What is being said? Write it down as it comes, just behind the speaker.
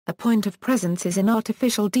A point of presence is an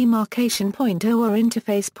artificial demarcation point or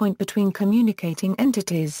interface point between communicating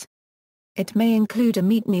entities. It may include a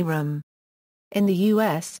meet-me room. In the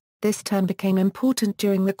U.S., this term became important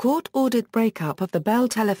during the court-ordered breakup of the Bell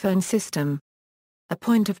telephone system. A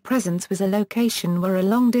point of presence was a location where a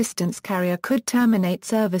long-distance carrier could terminate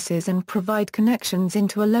services and provide connections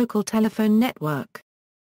into a local telephone network.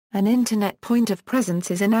 An Internet point of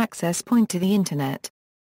presence is an access point to the Internet.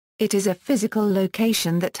 It is a physical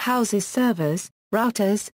location that houses servers,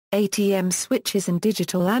 routers, ATM switches and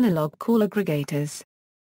digital analog call aggregators.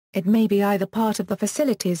 It may be either part of the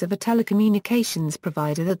facilities of a telecommunications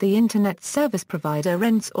provider that the Internet service provider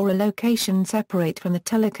rents or a location separate from the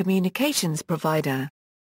telecommunications provider.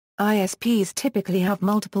 ISPs typically have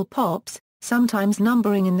multiple POPs, sometimes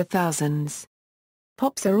numbering in the thousands.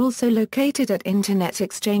 POPs are also located at Internet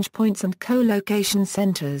exchange points and co-location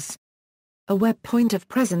centers. A web point of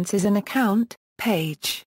presence is an account,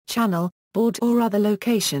 page, channel, board or other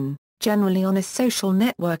location, generally on a social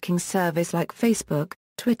networking service like Facebook,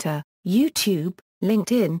 Twitter, YouTube,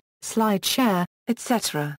 LinkedIn, SlideShare,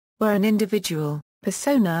 etc., where an individual,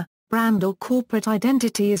 persona, brand or corporate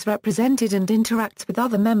identity is represented and interacts with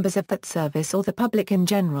other members of that service or the public in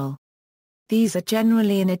general. These are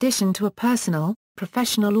generally in addition to a personal,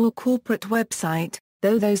 professional or corporate website,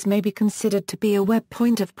 though those may be considered to be a web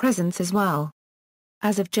point of presence as well.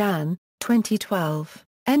 As of Jan. 2012,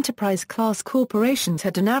 enterprise-class corporations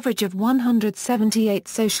had an average of 178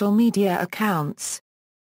 social media accounts.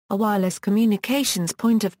 A wireless communications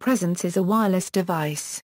point of presence is a wireless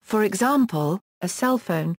device, for example, a cell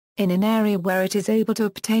phone, in an area where it is able to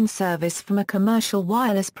obtain service from a commercial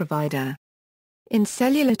wireless provider. In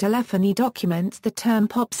cellular telephony documents the term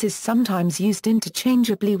POPs is sometimes used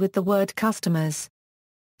interchangeably with the word customers.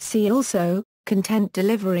 See also, Content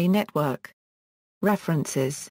Delivery Network. References